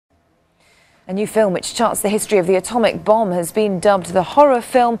A new film which charts the history of the atomic bomb has been dubbed the horror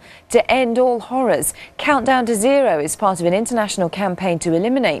film to end all horrors. Countdown to Zero is part of an international campaign to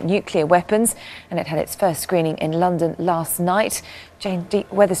eliminate nuclear weapons, and it had its first screening in London last night. Jane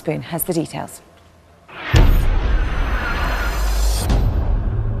Weatherspoon has the details.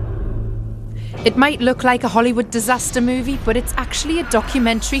 It might look like a Hollywood disaster movie, but it's actually a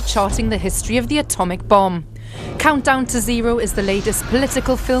documentary charting the history of the atomic bomb. Countdown to Zero is the latest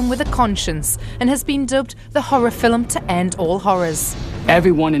political film with a conscience and has been dubbed the horror film to end all horrors.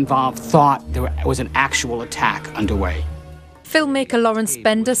 Everyone involved thought there was an actual attack underway. Filmmaker Lawrence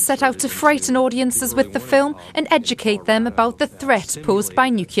Bender set out to frighten audiences with the film and educate them about the threat posed by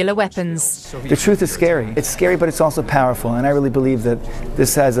nuclear weapons. The truth is scary. It's scary, but it's also powerful, and I really believe that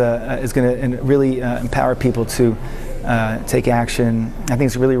this is going to really empower people to take action. I think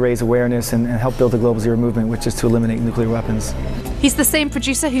it's really raise awareness and help build the Global Zero movement, which is to eliminate nuclear weapons. He's the same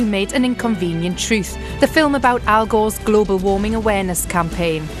producer who made An Inconvenient Truth, the film about Al Gore's global warming awareness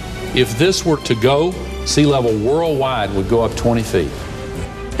campaign. If this were to go, sea level worldwide would go up 20 feet.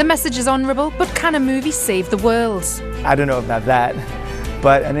 The message is honourable, but can a movie save the world? I don't know about that,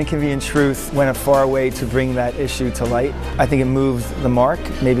 but An Inconvenient Truth went a far way to bring that issue to light. I think it moved the mark,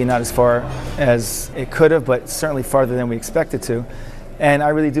 maybe not as far as it could have, but certainly farther than we expected to. And I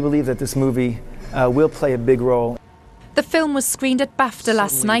really do believe that this movie will play a big role. The film was screened at BAFTA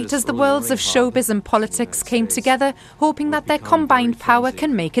last night as the worlds of showbiz and politics came together, hoping that their combined power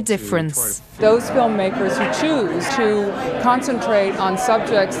can make a difference. Those filmmakers who choose to concentrate on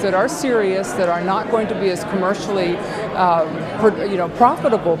subjects that are serious, that are not going to be as commercially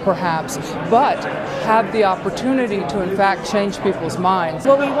profitable perhaps, but have the opportunity to in fact change people's minds.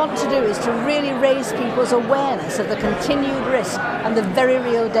 What we want to do is to really raise people's awareness of the continued risk and the very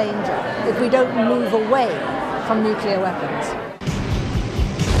real danger if we don't move away from nuclear weapons.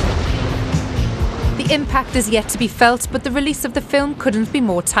 The impact is yet to be felt, but the release of the film couldn't be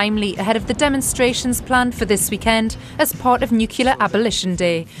more timely ahead of the demonstrations planned for this weekend as part of Nuclear Abolition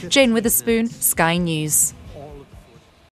Day. Jane Weatherspoon, Sky News.